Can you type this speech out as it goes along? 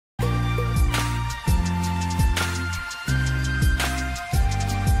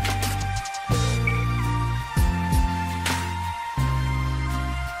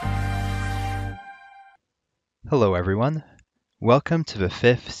Hello everyone. Welcome to the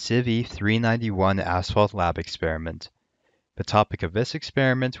fifth CIVE391 Asphalt Lab experiment. The topic of this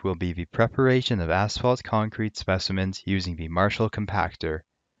experiment will be the preparation of asphalt concrete specimens using the Marshall compactor.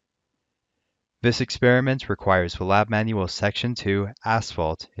 This experiment requires the Lab Manual Section 2,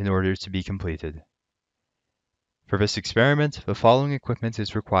 Asphalt, in order to be completed. For this experiment, the following equipment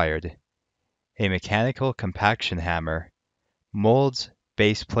is required: a mechanical compaction hammer, molds,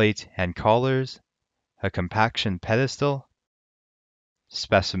 base plate, and collars, a compaction pedestal,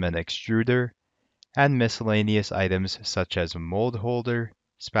 specimen extruder, and miscellaneous items such as a mold holder,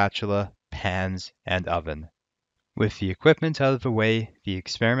 spatula, pans, and oven. With the equipment out of the way, the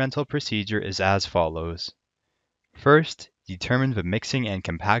experimental procedure is as follows. First, determine the mixing and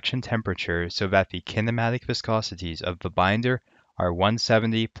compaction temperature so that the kinematic viscosities of the binder are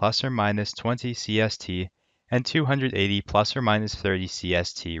 170 plus or minus 20 CST and 280 plus or minus 30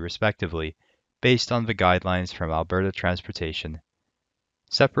 CST respectively, based on the guidelines from Alberta Transportation.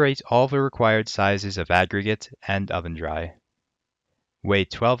 Separate all the required sizes of aggregate and oven dry. Weigh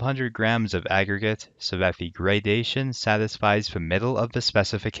 1200 grams of aggregate so that the gradation satisfies the middle of the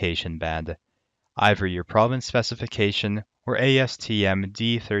specification band. Either your province specification or ASTM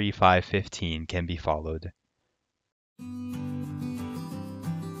D3515 can be followed.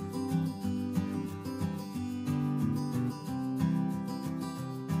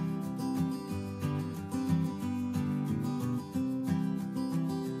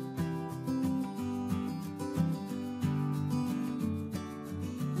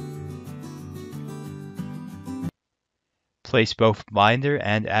 Place both binder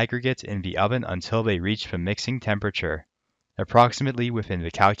and aggregate in the oven until they reach the mixing temperature, approximately within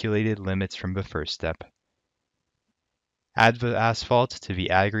the calculated limits from the first step. Add the asphalt to the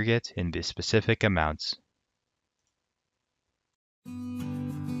aggregate in the specific amounts.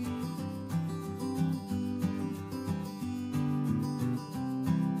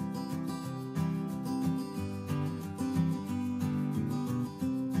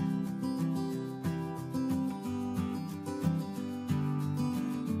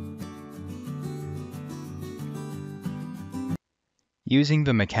 Using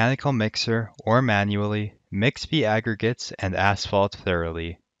the mechanical mixer or manually, mix the aggregates and asphalt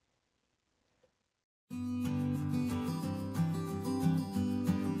thoroughly.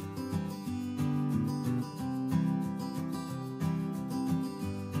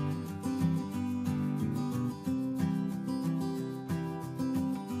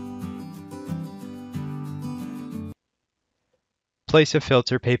 Place a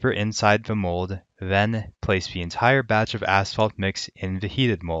filter paper inside the mold, then place the entire batch of asphalt mix in the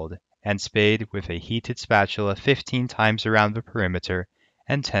heated mold, and spade with a heated spatula 15 times around the perimeter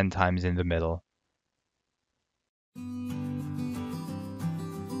and 10 times in the middle.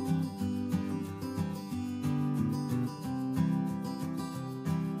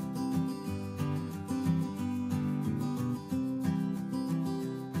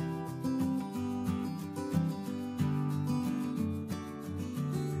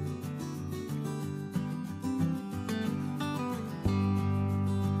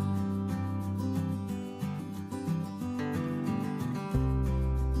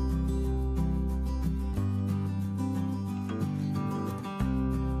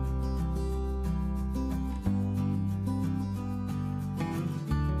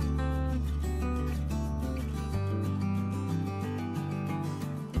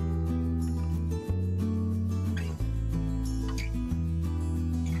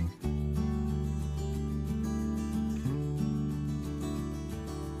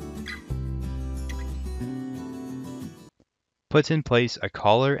 Put in place a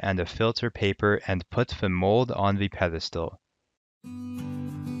collar and a filter paper and put the mold on the pedestal.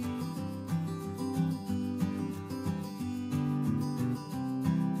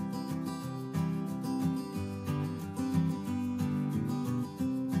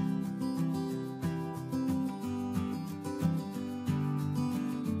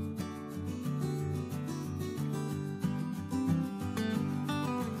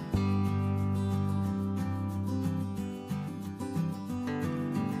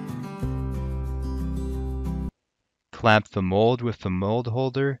 Clamp the mold with the mold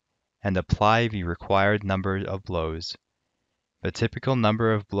holder and apply the required number of blows. The typical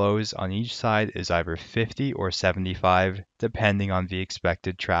number of blows on each side is either 50 or 75, depending on the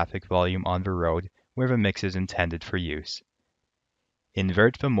expected traffic volume on the road where the mix is intended for use.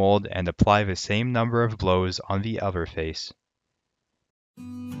 Invert the mold and apply the same number of blows on the other face.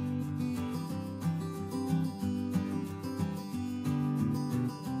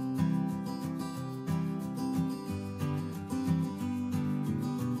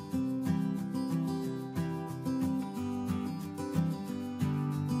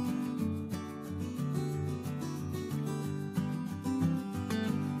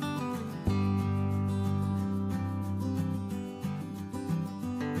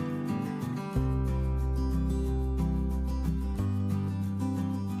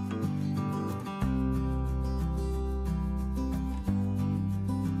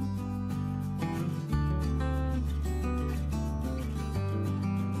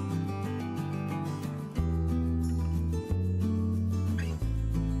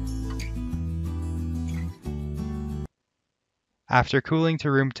 After cooling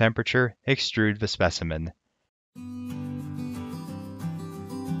to room temperature, extrude the specimen.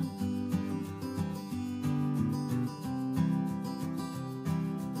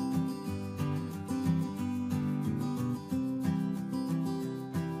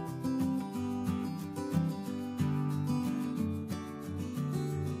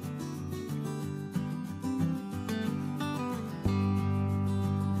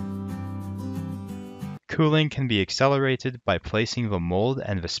 Cooling can be accelerated by placing the mold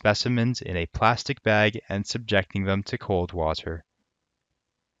and the specimens in a plastic bag and subjecting them to cold water.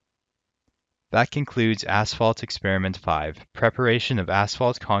 That concludes Asphalt Experiment 5, preparation of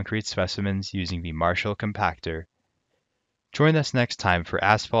asphalt concrete specimens using the Marshall compactor. Join us next time for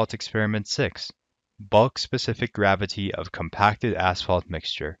Asphalt Experiment 6, bulk specific gravity of compacted asphalt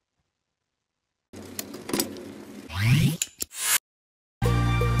mixture.